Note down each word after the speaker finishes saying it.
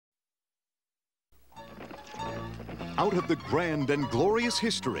Out of the grand and glorious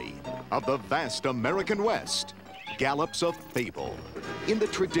history of the vast American West gallops a fable. In the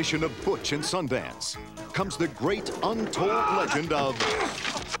tradition of Butch and Sundance comes the great untold legend of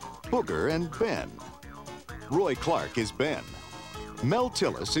Booger and Ben. Roy Clark is Ben. Mel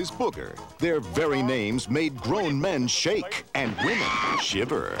Tillis is Booger. Their very names made grown men shake and women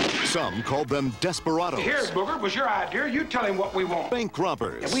shiver. Some called them desperados. Here, Booger, it was your idea. You tell him what we want. Bank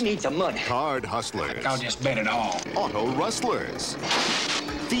robbers. Yeah, we need some money. Card hustlers. I'll just bet it all. Auto rustlers.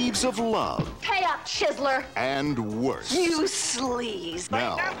 Thieves of love. Pay up, chiseler. And worse. You sleaze.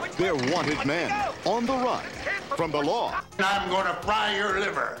 Now, they're wanted men on the run from the law. I'm gonna fry your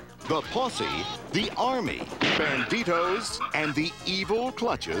liver. The posse, the army, banditos, and the evil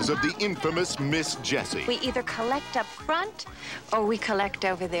clutches of the infamous Miss Jessie. We either collect up front or we collect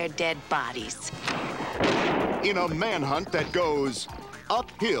over their dead bodies. In a manhunt that goes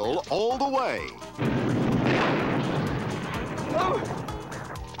uphill all the way.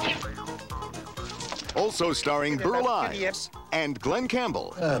 Also starring Burl Ives and Glenn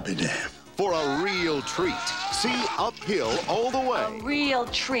Campbell. I'll be damned. For a real treat, see Uphill All the Way. A real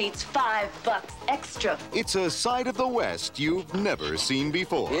treat's $5 extra. It's a side of the West you've never seen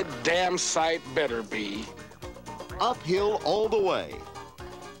before. It damn sight better be. Uphill All the Way,